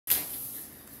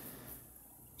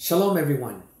Shalom,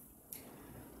 everyone.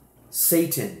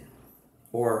 Satan,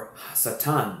 or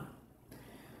Satan.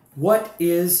 What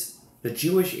is the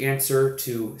Jewish answer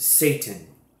to Satan?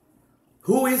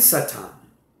 Who is Satan?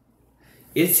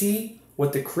 Is he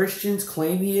what the Christians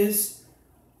claim he is?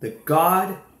 The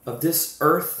God of this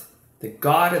earth, the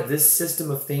God of this system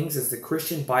of things, as the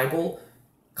Christian Bible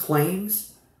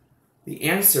claims? The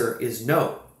answer is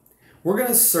no. We're going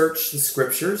to search the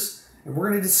scriptures, and we're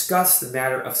going to discuss the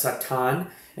matter of Satan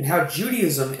and how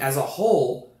Judaism as a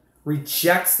whole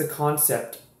rejects the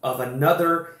concept of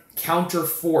another counter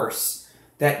force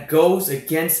that goes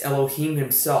against Elohim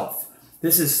himself.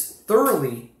 This is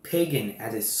thoroughly pagan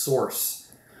at its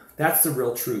source. That's the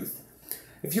real truth.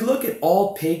 If you look at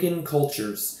all pagan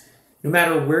cultures, no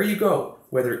matter where you go,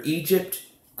 whether Egypt,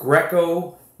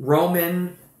 Greco,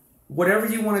 Roman, whatever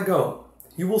you want to go,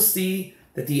 you will see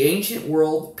that the ancient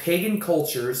world, pagan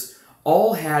cultures,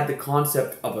 all had the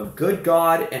concept of a good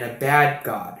God and a bad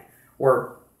God,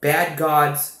 or bad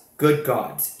gods, good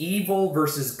gods, evil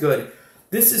versus good.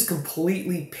 This is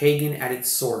completely pagan at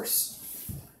its source.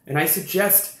 And I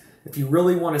suggest, if you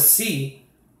really want to see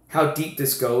how deep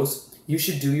this goes, you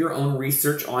should do your own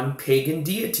research on pagan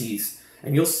deities.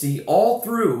 And you'll see all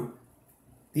through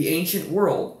the ancient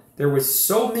world, there was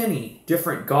so many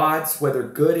different gods, whether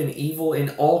good and evil,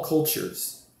 in all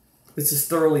cultures. This is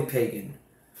thoroughly pagan.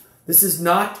 This is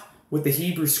not what the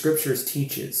Hebrew Scriptures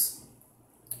teaches.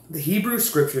 The Hebrew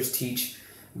Scriptures teach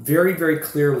very, very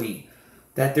clearly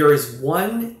that there is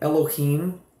one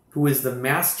Elohim who is the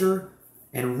master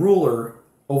and ruler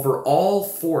over all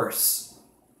force,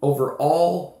 over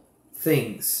all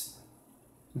things,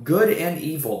 good and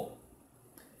evil.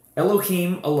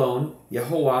 Elohim alone,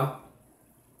 Yehovah,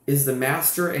 is the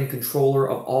master and controller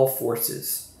of all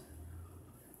forces.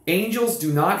 Angels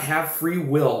do not have free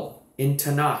will. In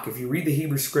Tanakh, if you read the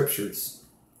Hebrew Scriptures,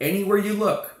 anywhere you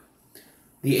look,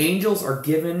 the angels are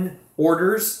given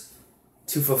orders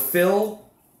to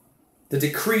fulfill the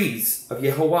decrees of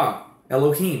Yehovah,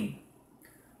 Elohim.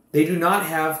 They do not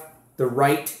have the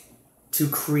right to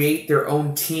create their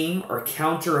own team or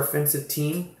counter-offensive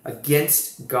team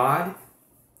against God.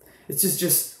 This is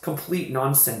just complete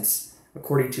nonsense,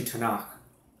 according to Tanakh.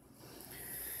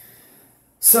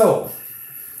 So,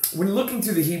 when looking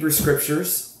through the Hebrew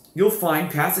Scriptures, you'll find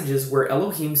passages where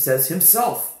Elohim says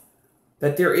himself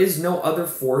that there is no other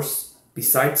force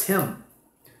besides him.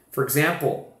 For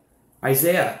example,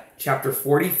 Isaiah chapter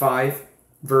 45,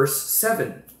 verse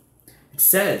 7. It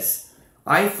says,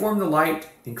 I form the light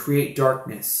and create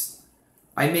darkness.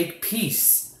 I make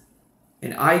peace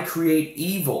and I create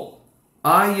evil.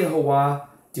 I, Yehovah,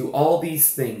 do all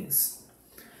these things.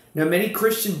 Now, many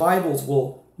Christian Bibles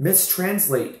will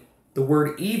mistranslate the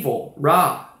word evil,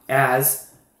 Ra, as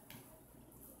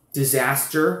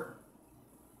disaster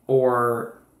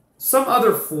or some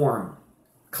other form,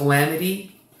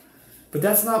 calamity, but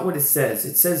that's not what it says.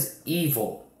 It says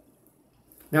evil.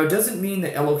 Now, it doesn't mean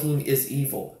that Elohim is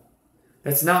evil.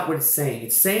 That's not what it's saying.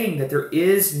 It's saying that there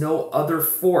is no other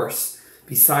force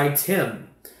besides him.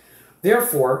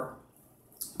 Therefore,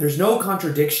 there's no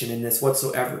contradiction in this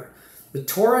whatsoever. The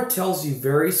Torah tells you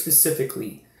very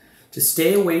specifically to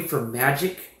stay away from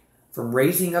magic, from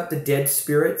raising up the dead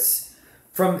spirits,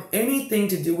 from anything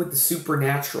to do with the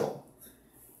supernatural.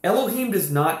 Elohim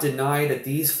does not deny that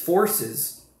these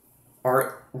forces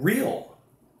are real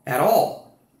at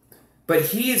all. But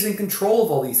he is in control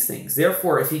of all these things.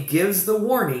 Therefore, if he gives the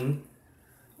warning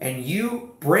and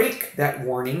you break that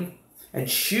warning and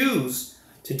choose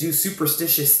to do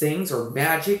superstitious things or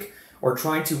magic or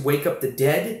trying to wake up the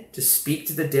dead, to speak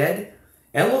to the dead,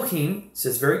 Elohim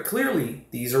says very clearly,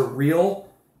 these are real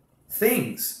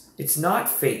things. It's not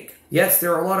fake. Yes,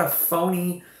 there are a lot of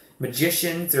phony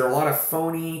magicians. There are a lot of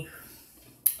phony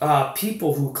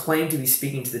people who claim to be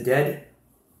speaking to the dead.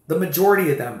 The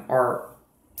majority of them are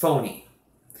phony.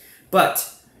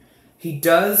 But he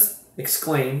does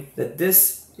exclaim that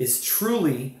this is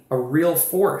truly a real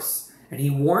force, and he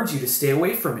warns you to stay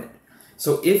away from it.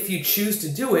 So if you choose to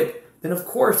do it, then of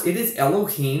course it is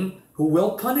Elohim who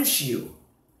will punish you.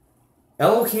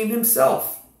 Elohim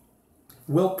himself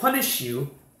will punish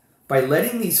you by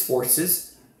letting these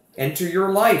forces enter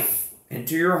your life,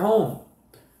 enter your home.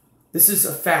 This is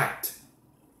a fact.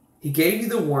 He gave you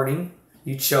the warning.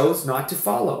 You chose not to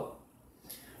follow.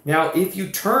 Now, if you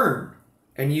turn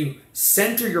and you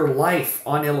center your life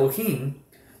on Elohim,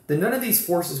 then none of these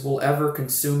forces will ever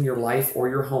consume your life or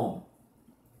your home.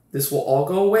 This will all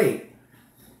go away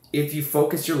if you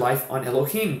focus your life on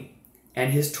Elohim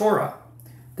and his Torah.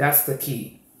 That's the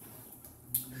key.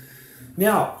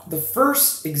 Now, the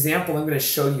first example I'm going to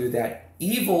show you that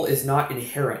evil is not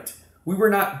inherent. We were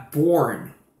not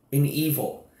born in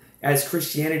evil, as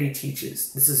Christianity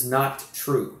teaches. This is not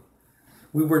true.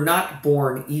 We were not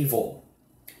born evil.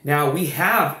 Now, we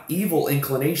have evil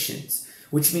inclinations,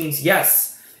 which means,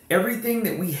 yes, everything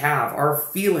that we have, our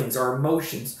feelings, our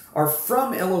emotions, are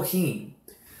from Elohim.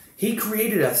 He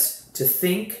created us to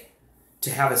think, to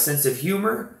have a sense of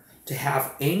humor, to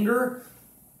have anger,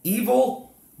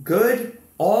 evil, good,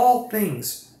 all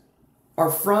things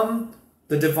are from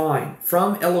the divine,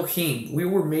 from Elohim. We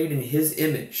were made in his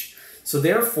image. So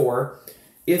therefore,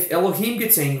 if Elohim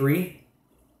gets angry,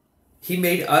 he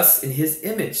made us in his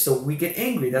image. So we get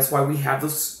angry. That's why we have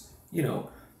those,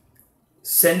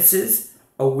 senses,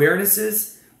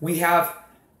 awarenesses. We have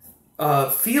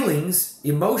feelings,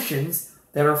 emotions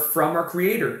that are from our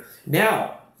Creator.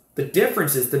 Now, the big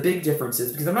difference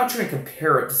is, because I'm not trying to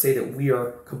compare it to say that we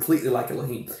are completely like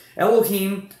Elohim.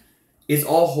 Elohim is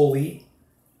all holy,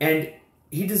 and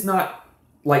he does not,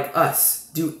 like us,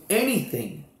 do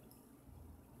anything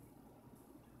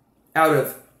out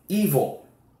of evil.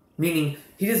 Meaning,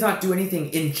 he does not do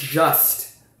anything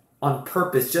unjust on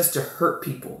purpose just to hurt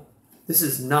people. This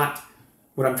is not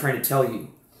what I'm trying to tell you.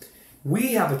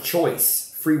 We have a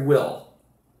choice, free will,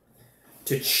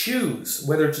 to choose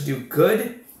whether to do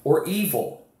good or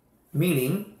evil.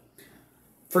 Meaning,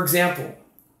 for example,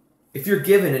 if you're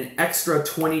given an extra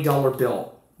 $20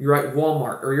 bill, you're at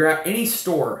Walmart or you're at any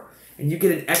store and you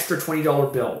get an extra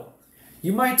 $20 bill,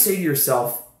 you might say to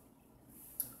yourself,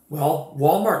 well,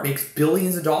 Walmart makes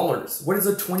billions of dollars. What is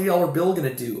a $20 bill going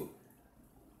to do?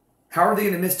 How are they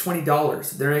going to miss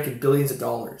 $20? They're making billions of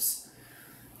dollars.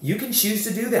 You can choose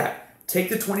to do that. Take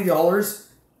the $20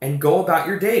 and go about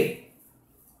your day.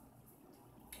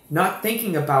 Not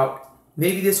thinking about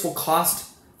maybe this will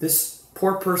cost this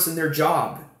poor person their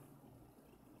job.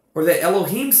 Or that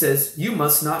Elohim says, you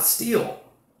must not steal.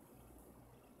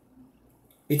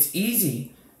 It's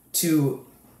easy to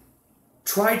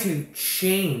try to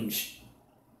change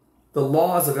the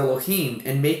laws of Elohim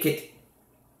and make it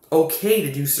okay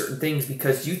to do certain things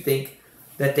because you think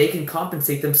that they can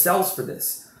compensate themselves for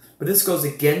this. But this goes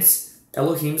against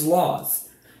Elohim's laws.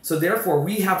 So therefore,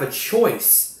 we have a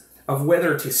choice of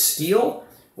whether to steal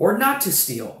or not to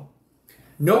steal.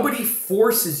 Nobody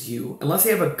forces you unless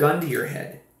they have a gun to your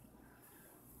head.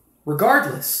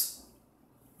 Regardless,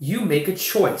 you make a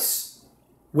choice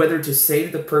whether to say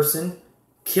to the person,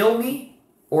 kill me,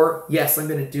 or yes, I'm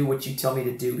going to do what you tell me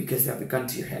to do because you have a gun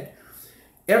to your head.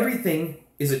 Everything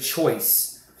is a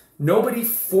choice. Nobody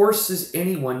forces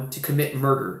anyone to commit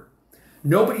murder.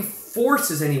 Nobody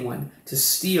forces anyone to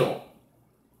steal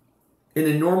in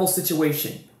a normal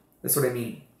situation. That's what I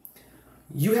mean.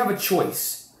 You have a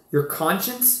choice. Your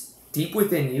conscience, deep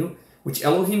within you, which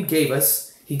Elohim gave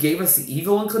us, he gave us the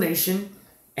evil inclination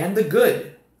and the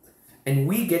good. And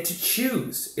we get to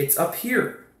choose. It's up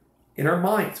here in our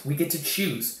minds. We get to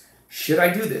choose. Should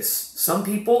I do this? Some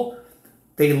people,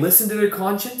 they listen to their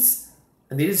conscience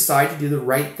and they decide to do the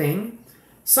right thing.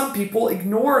 Some people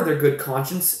ignore their good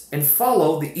conscience and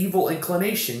follow the evil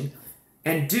inclination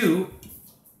and do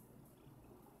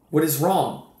what is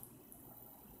wrong.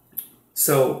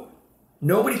 So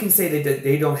nobody can say that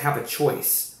they don't have a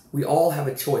choice. We all have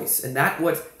a choice. And that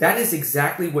is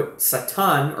exactly what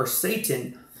Satan or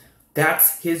Satan,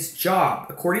 that's his job.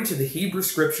 According to the Hebrew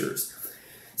scriptures,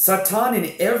 Satan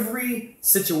in every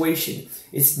situation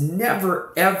is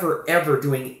never, ever, ever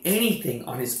doing anything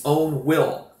on his own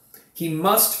will. He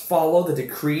must follow the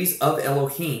decrees of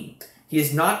Elohim. He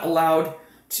is not allowed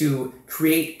to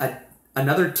create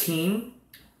another team.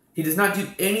 He does not do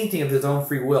anything of his own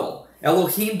free will.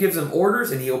 Elohim gives him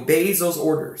orders and he obeys those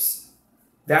orders.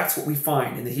 That's what we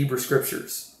find in the Hebrew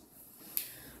scriptures.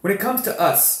 When it comes to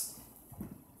us,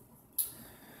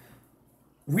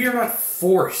 we are not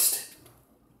forced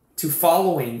to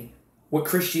following what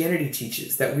Christianity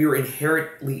teaches, that we are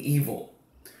inherently evil.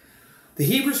 The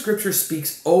Hebrew scripture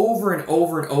speaks over and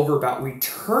over and over about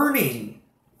returning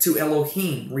to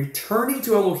Elohim,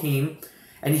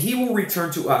 and he will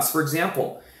return to us. For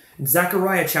example, in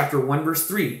Zechariah chapter 1 verse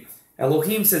 3,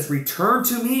 Elohim says, return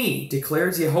to me,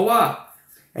 declares Yehovah,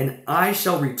 and I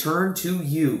shall return to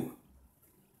you.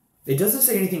 It doesn't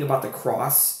say anything about the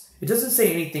cross. It doesn't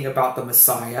say anything about the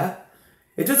Messiah.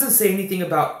 It doesn't say anything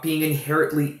about being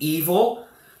inherently evil,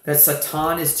 that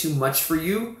Satan is too much for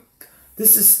you.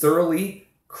 This is thoroughly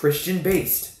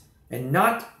Christian-based and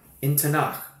not in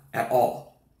Tanakh at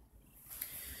all.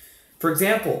 For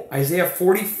example, Isaiah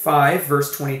 45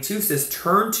 verse 22 says,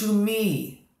 turn to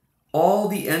me, all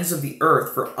the ends of the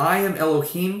earth, for I am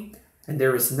Elohim, and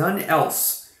there is none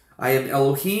else. I am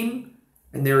Elohim,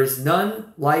 and there is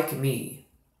none like me.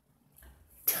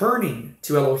 Turning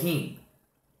to Elohim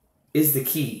is the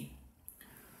key.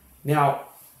 Now,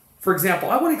 for example,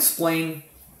 I want to explain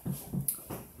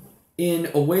in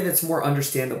a way that's more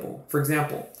understandable. For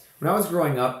example, when I was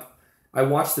growing up, I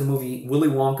watched the movie Willy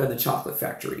Wonka and the Chocolate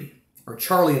Factory, or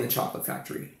Charlie and the Chocolate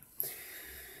Factory.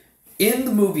 In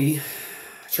the movie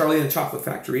Charlie and the Chocolate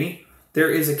Factory, there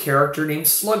is a character named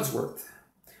Slugsworth,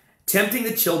 tempting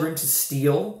the children to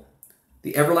steal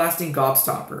the everlasting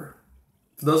gobstopper.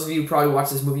 For those of you who probably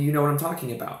watched this movie, you know what I'm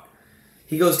talking about.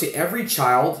 He goes to every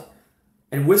child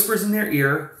and whispers in their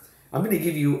ear, I'm going to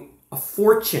give you a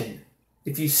fortune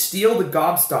if you steal the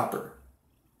gobstopper,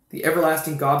 the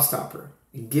everlasting gobstopper,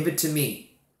 and give it to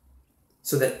me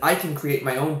so that I can create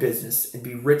my own business and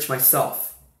be rich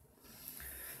myself.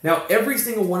 Now, every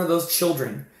single one of those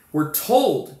children were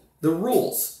told the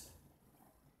rules,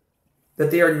 that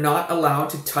they are not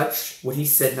allowed to touch what he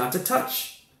said not to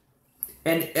touch.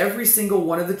 And every single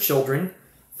one of the children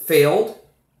failed,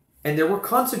 and there were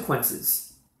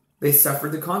consequences. They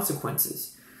suffered the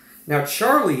consequences. Now,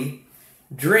 Charlie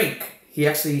drank. He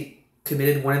actually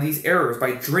committed one of these errors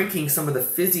by drinking some of the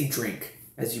fizzy drink,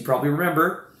 as you probably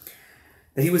remember,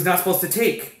 that he was not supposed to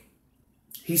take.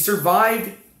 He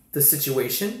survived the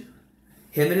situation.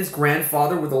 Him and his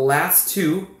grandfather were the last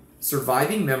two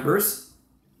surviving members,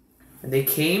 and they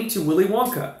came to Willy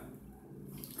Wonka,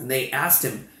 and they asked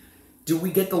him, do we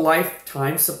get the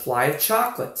lifetime supply of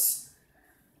chocolates?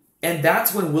 And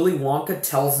that's when Willy Wonka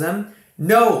tells them,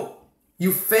 no,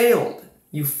 you failed.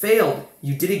 You failed.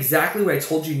 You did exactly what I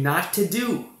told you not to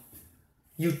do.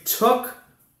 You took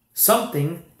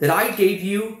something that I gave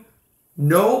you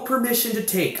no permission to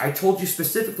take. I told you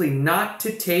specifically not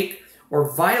to take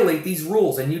or violate these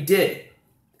rules, and you did.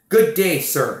 Good day,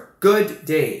 sir. Good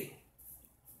day.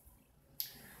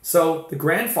 So the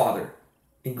grandfather,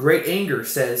 in great anger,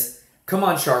 says, come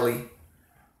on, Charlie.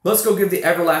 Let's go give the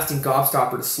everlasting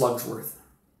gobstopper to Slugsworth.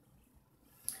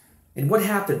 And what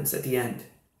happens at the end?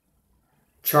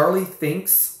 Charlie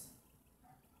thinks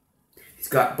he's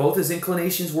got both his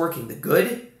inclinations working, the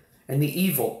good and the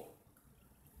evil.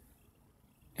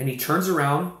 And he turns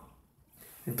around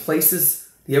and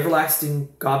places the everlasting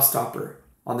gobstopper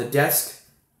on the desk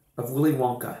of Willy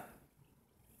Wonka.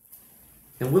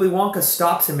 And Willy Wonka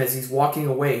stops him as he's walking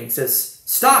away and says,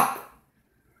 stop!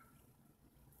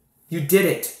 You did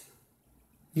it.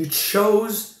 You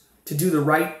chose to do the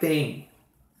right thing.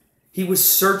 He was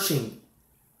searching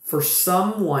for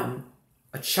someone,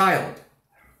 a child,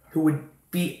 who would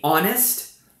be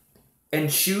honest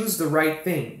and choose the right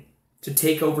thing to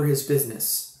take over his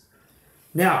business.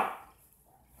 Now,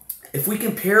 if we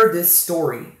compare this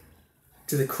story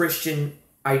to the Christian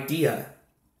idea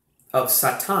of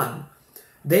Satan,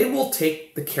 they will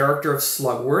take the character of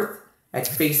Slugworth at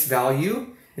face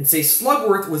value and say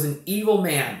Slugworth was an evil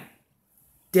man,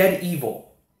 dead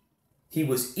evil. He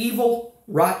was evil,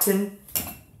 rotten.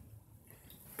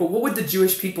 But what would the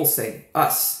Jewish people say?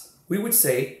 Us. We would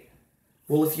say,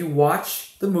 well, if you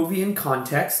watch the movie in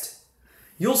context,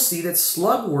 you'll see that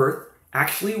Slugworth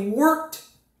actually worked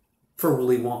for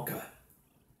Willy Wonka.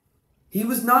 He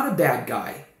was not a bad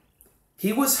guy.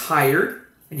 He was hired,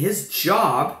 and his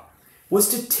job was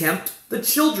to tempt the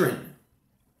children.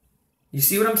 You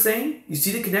see what I'm saying? You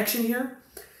see the connection here?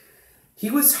 He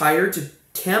was hired to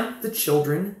tempt the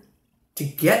children, to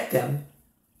get them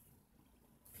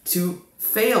to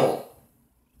fail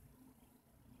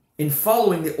in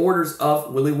following the orders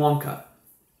of Willy Wonka.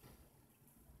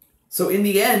 So in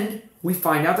the end, we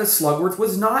find out that Slugworth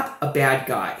was not a bad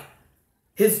guy.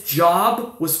 His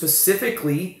job was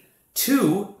specifically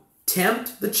to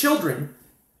tempt the children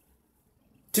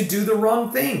to do the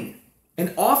wrong thing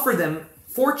and offer them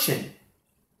fortune,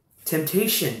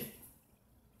 temptation,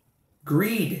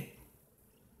 greed.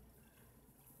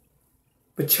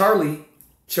 But Charlie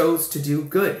chose to do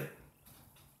good.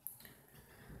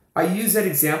 I use that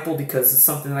example because it's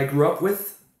something that I grew up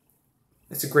with.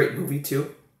 It's a great movie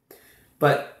too.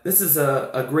 But this is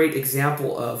a great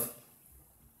example of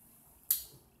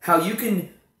how you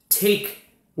can take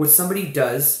what somebody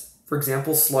does, for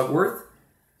example, Slugworth.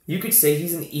 You could say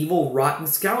he's an evil, rotten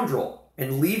scoundrel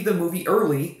and leave the movie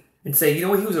early and say, you know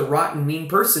what, he was a rotten, mean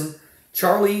person.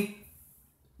 Charlie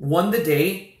won the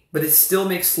day, but it still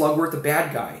makes Slugworth a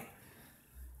bad guy.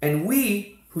 And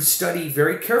we, who study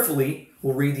very carefully,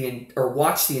 will read or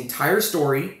watch the entire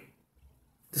story,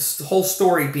 this whole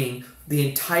story being the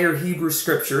entire Hebrew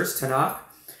scriptures, Tanakh,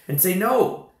 and say,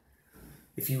 no,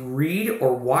 if you read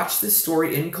or watch this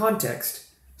story in context,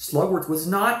 Slugworth was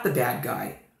not the bad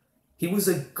guy. He was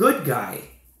a good guy.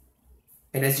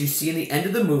 And as you see in the end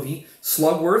of the movie,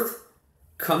 Slugworth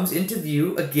comes into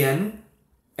view again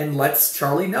and lets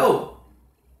Charlie know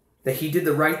that he did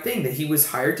the right thing, that he was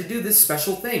hired to do this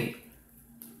special thing.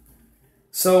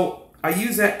 So I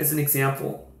use that as an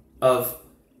example of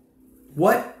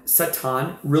what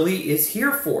Satan really is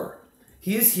here for.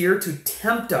 He is here to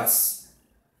tempt us,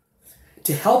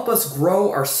 to help us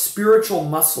grow our spiritual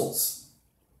muscles.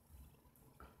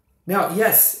 Now,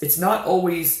 yes, it's not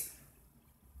always,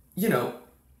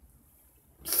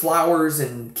 flowers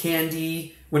and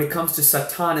candy when it comes to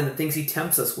Satan and the things he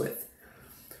tempts us with.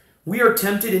 We are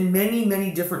tempted in many,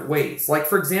 many different ways. Like,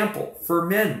 for example, for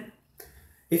men,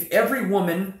 if every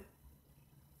woman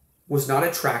was not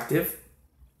attractive,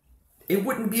 it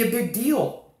wouldn't be a big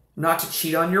deal not to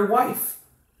cheat on your wife.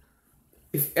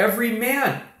 If every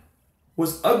man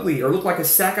was ugly or looked like a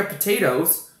sack of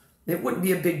potatoes, it wouldn't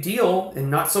be a big deal and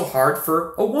not so hard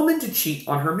for a woman to cheat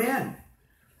on her man.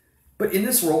 But in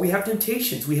this world, we have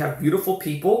temptations. We have beautiful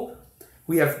people.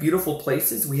 We have beautiful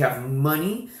places. We have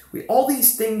money. All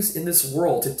these things in this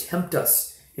world to tempt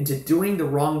us into doing the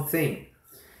wrong thing.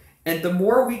 And the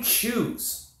more we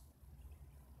choose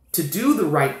to do the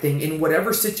right thing in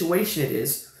whatever situation it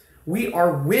is, we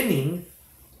are winning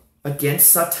against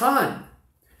Satan.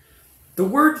 The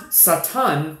word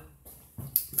Satan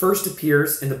first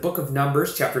appears in the book of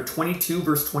Numbers, chapter 22,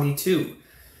 verse 22.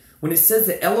 When it says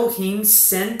that Elohim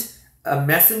sent a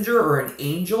messenger or an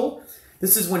angel,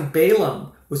 this is when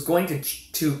Balaam was going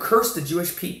to curse the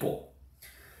Jewish people.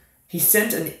 He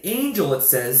sent an angel, it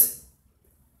says,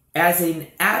 as an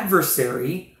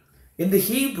adversary. In the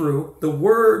Hebrew, the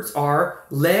words are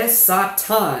le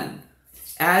Satan,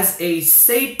 as a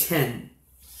Satan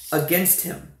against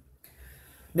him.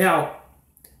 Now,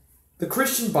 the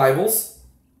Christian Bibles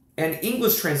and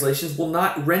English translations will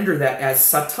not render that as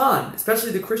Satan,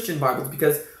 especially the Christian Bibles,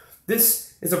 because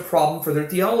this is a problem for their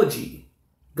theology.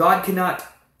 God cannot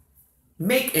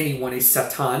make anyone a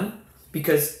Satan,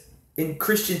 because in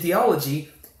Christian theology,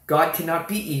 God cannot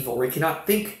be evil, or he cannot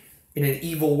think in an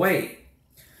evil way.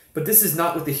 But this is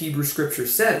not what the Hebrew Scripture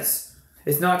says.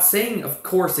 It's not saying, of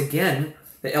course, again,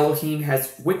 that Elohim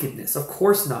has wickedness. Of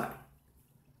course not.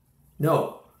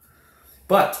 No.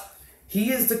 But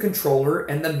he is the controller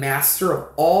and the master of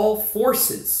all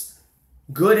forces,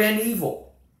 good and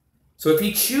evil. So if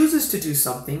he chooses to do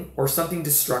something or something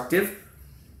destructive,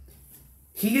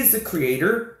 he is the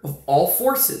creator of all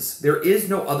forces. There is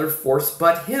no other force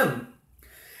but him.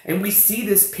 And we see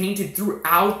this painted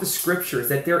throughout the scriptures,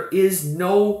 that there is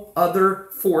no other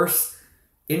force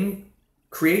in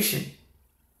creation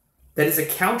that is a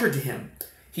counter to him.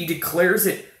 He declares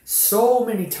it so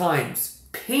many times,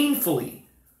 painfully,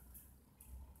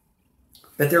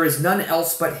 that there is none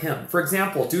else but him. For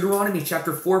example, Deuteronomy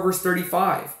chapter 4, verse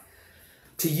 35.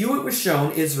 To you it was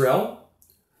shown, Israel,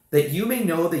 that you may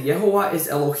know that Yehovah is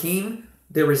Elohim,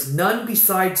 there is none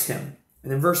besides him.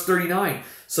 And then verse 39,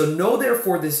 so know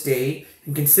therefore this day,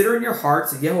 and consider in your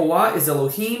hearts that Yehovah is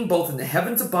Elohim, both in the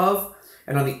heavens above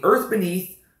and on the earth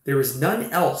beneath, there is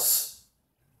none else.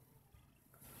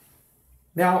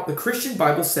 Now, the Christian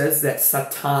Bible says that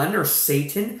Satan, or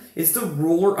Satan, is the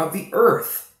ruler of the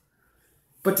earth.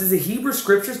 But does the Hebrew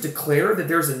Scriptures declare that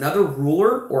there's another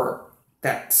ruler, or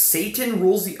that Satan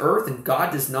rules the earth and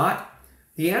God does not?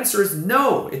 The answer is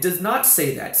no, it does not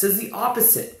say that. It says the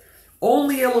opposite.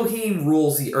 Only Elohim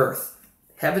rules the earth,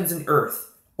 heavens and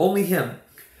earth. Only him.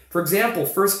 For example,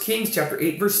 1 Kings chapter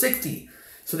 8, verse 60.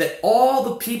 So that all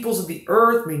the peoples of the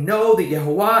earth may know that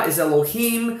Yehovah is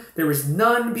Elohim, there is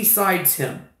none besides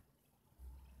him.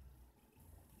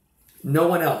 No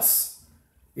one else.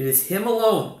 It is him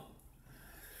alone.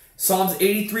 Psalms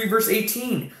 83, verse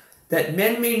 18. That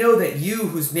men may know that you,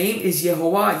 whose name is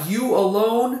Yehovah, you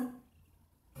alone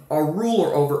are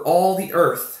ruler over all the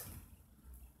earth.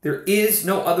 There is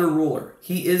no other ruler.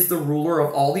 He is the ruler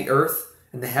of all the earth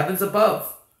and the heavens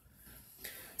above.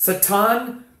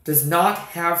 Satan does not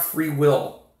have free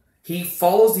will. He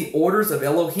follows the orders of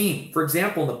Elohim. For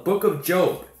example, in the book of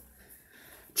Job,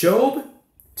 Job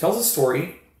tells a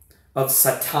story of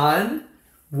Satan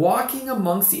walking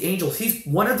amongst the angels. He's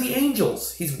one of the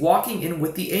angels. He's walking in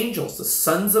with the angels, the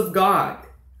sons of God.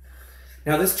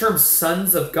 Now, this term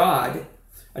sons of God,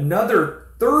 another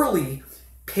thoroughly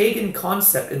pagan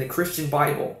concept in the Christian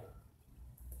Bible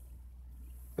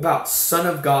about son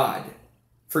of God.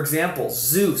 For example,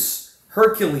 Zeus,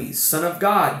 Hercules, son of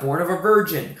God, born of a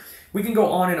virgin. We can go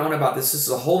on and on about this. This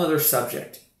is a whole other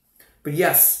subject. But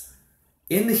yes,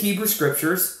 in the Hebrew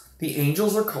Scriptures, the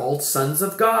angels are called sons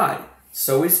of God.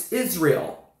 So is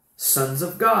Israel, sons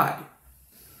of God.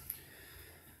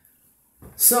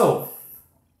 So,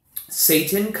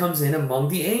 Satan comes in among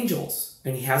the angels,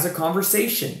 and he has a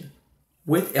conversation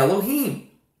with Elohim.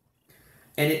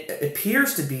 And it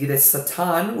appears to be that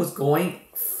Satan was going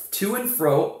to and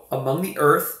fro among the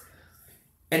earth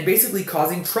and basically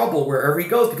causing trouble wherever he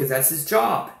goes because that's his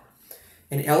job.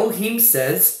 And Elohim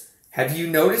says, have you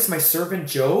noticed my servant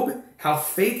Job? How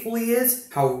faithful he is,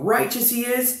 how righteous he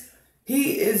is.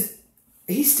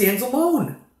 He stands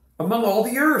alone among all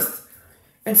the earth.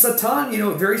 And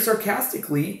Satan, very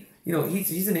sarcastically,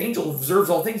 he's an angel who observes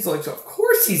all things. So of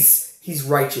course he's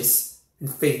righteous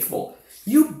and faithful.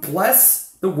 You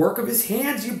bless the work of his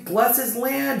hands. You bless his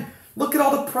land. Look at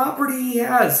all the property he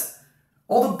has.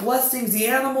 All the blessings, the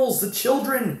animals, the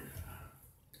children.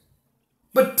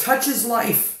 But touch his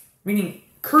life, meaning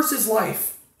curse his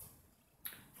life.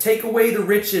 Take away the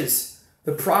riches,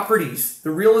 the properties,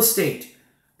 the real estate,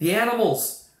 the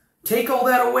animals. Take all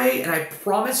that away, and I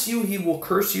promise you he will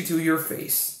curse you to your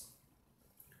face.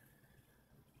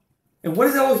 And what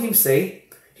does Elohim say?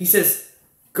 He says,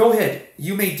 go ahead,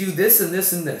 you may do this and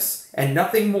this and this, and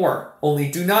nothing more.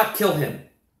 Only do not kill him.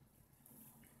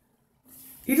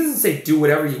 He doesn't say do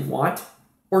whatever you want.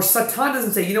 Or Satan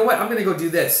doesn't say, you know what, I'm going to go do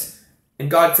this. And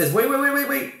God says, wait.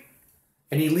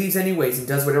 And he leaves anyways and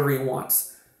does whatever he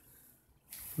wants.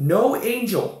 No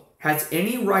angel has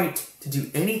any right to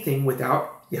do anything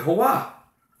without Yehovah.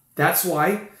 That's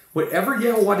why whatever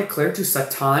Yehovah declared to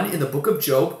Satan in the book of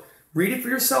Job, read it for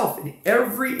yourself. In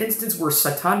every instance where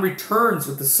Satan returns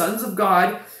with the sons of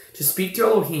God to speak to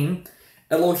Elohim,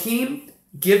 Elohim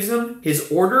gives him his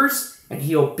orders and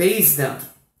he obeys them.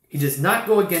 He does not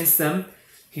go against them.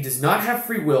 He does not have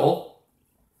free will.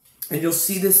 And you'll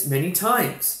see this many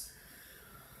times.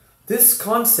 This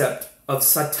concept of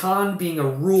Satan being a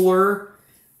ruler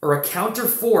or a counter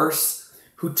force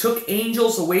who took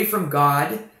angels away from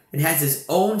God and has his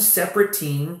own separate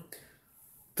team,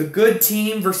 the good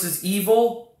team versus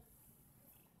evil,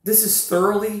 this is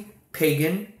thoroughly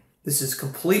pagan. This is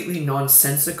completely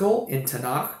nonsensical in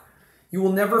Tanakh. You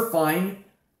will never find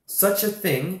such a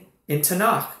thing in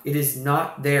Tanakh. It is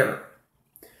not there.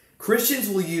 Christians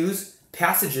will use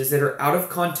passages that are out of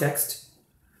context.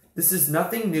 This is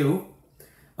nothing new.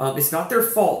 It's not their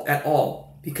fault at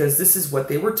all, because this is what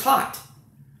they were taught.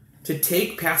 To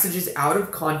take passages out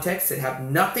of context that have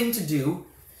nothing to do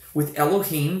with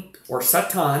Elohim or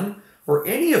Satan or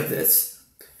any of this,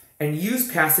 and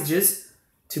use passages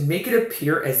to make it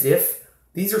appear as if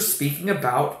these are speaking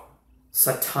about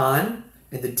Satan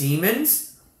and the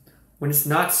demons, when it's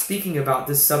not speaking about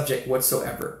this subject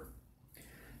whatsoever.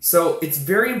 So it's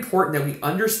very important that we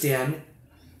understand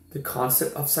the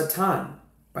concept of Satan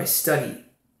by study.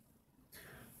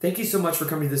 Thank you so much for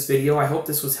coming to this video. I hope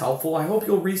this was helpful. I hope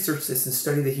you'll research this and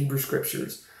study the Hebrew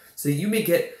Scriptures so that you may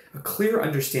get a clear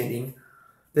understanding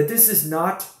that this is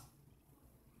not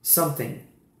something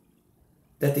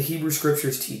that the Hebrew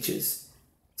Scriptures teaches.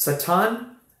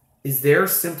 Satan is there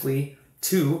simply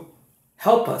to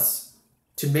help us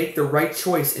to make the right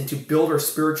choice and to build our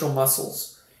spiritual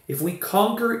muscles. If we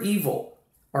conquer evil,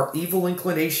 our evil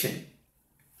inclination,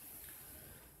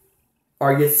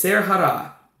 our Yetzer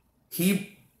Hara,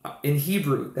 in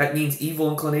Hebrew, that means evil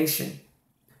inclination.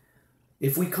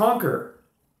 If we conquer,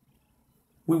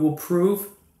 we will prove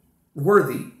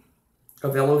worthy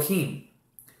of Elohim.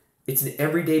 It's an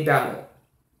everyday battle.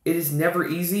 It is never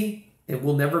easy and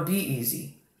will never be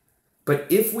easy. But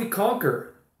if we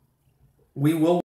conquer, we will